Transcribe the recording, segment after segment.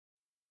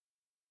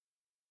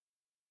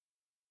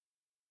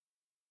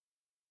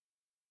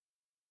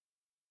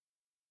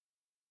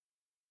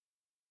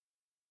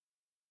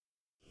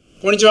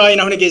こんにちは、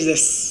稲船圭司で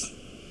す。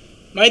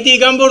マイティ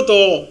ガンボルト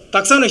を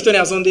たくさんの人に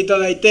遊んでいた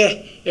だい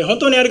て、本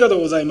当にありがと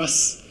うございま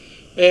す。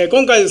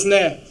今回です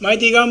ね、マイ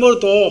ティガンボル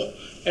トを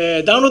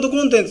ダウンロード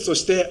コンテンツと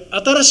して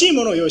新しい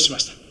ものを用意しま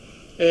した。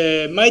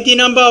マイティ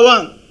ナンバー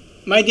1、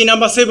マイティナ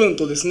ンバー7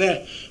とです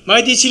ね、マ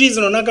イティシリー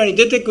ズの中に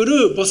出てく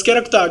るボスキャ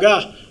ラクター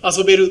が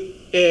遊べる、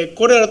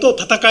これらと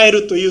戦え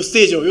るというス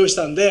テージを用意し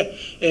たんで、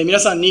皆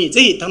さんに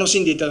ぜひ楽し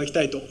んでいただき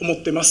たいと思っ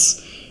てま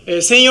す。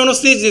専用の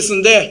ステージです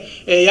んで、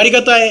やり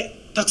方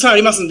たくさんあ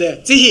りますんで、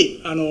ぜ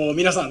ひ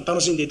皆さん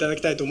楽しんでいただ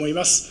きたいと思い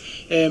ます。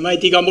マイ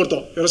ティガンボルト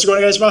よろしくお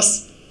願いしま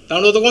す。ダウ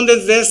ンロードコンテン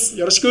ツです。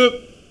よろし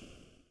く。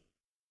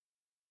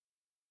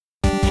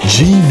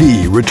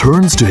GV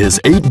returns to his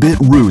 8-bit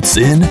roots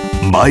in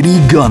Mighty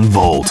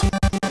Gunvolt.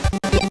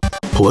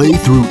 Play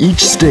through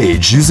each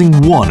stage using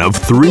one of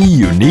 3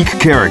 unique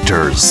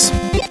characters.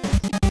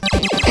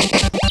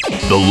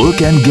 The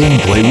look and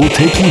gameplay will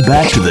take you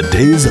back to the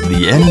days of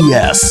the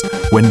NES,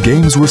 when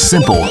games were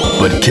simple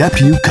but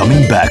kept you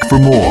coming back for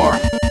more.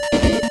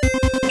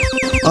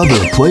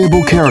 Other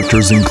playable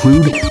characters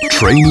include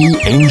trainee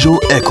Angel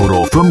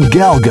Ekoro from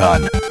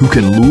Galgun, who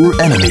can lure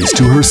enemies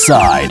to her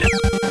side,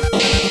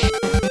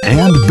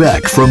 and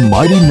Beck from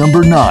Mighty No.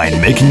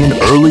 9 making an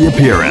early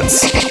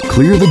appearance.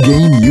 Clear the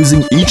game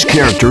using each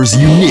character's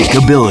unique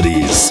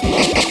abilities.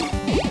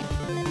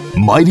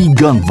 Mighty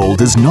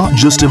Gunvolt is not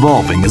just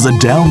evolving as a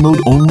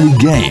download-only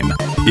game,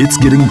 it's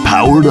getting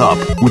powered up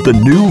with the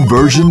new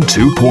version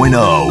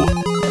 2.0.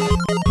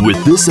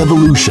 With this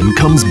evolution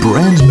comes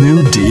brand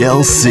new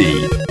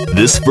DLC.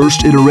 This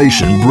first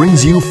iteration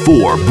brings you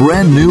 4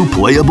 brand new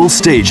playable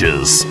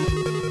stages.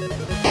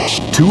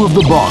 2 of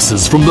the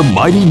bosses from the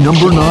Mighty No.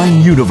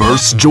 9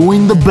 universe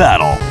join the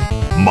battle.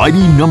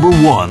 Mighty No.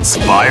 1's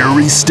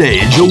fiery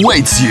stage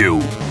awaits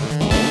you.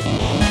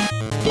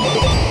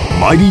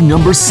 Mighty No.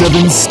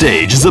 7's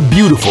stage is a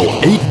beautiful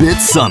 8-bit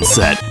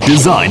sunset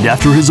designed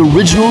after his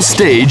original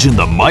stage in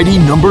the Mighty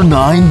No.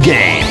 9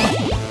 game.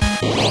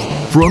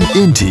 From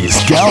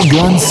Inti's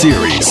Galgun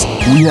series,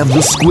 we have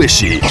the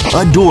squishy,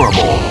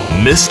 adorable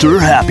Mr.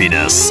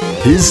 Happiness.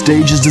 His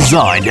stage is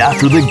designed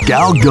after the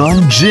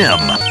Galgun Gym.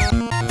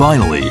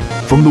 Finally,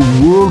 from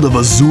the world of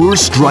Azure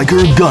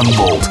Striker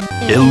Gunvolt,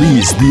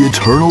 Elise the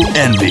Eternal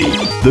Envy,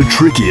 the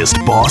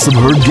trickiest boss of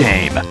her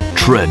game.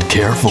 Tread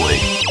carefully.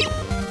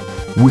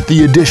 With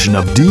the addition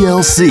of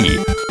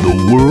DLC,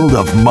 the world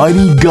of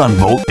Mighty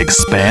Gunvolt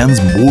expands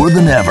more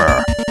than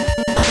ever.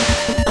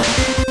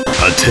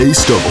 A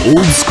taste of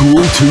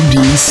old-school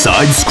 2D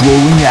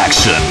side-scrolling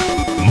action.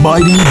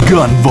 Mighty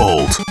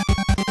Gunvolt.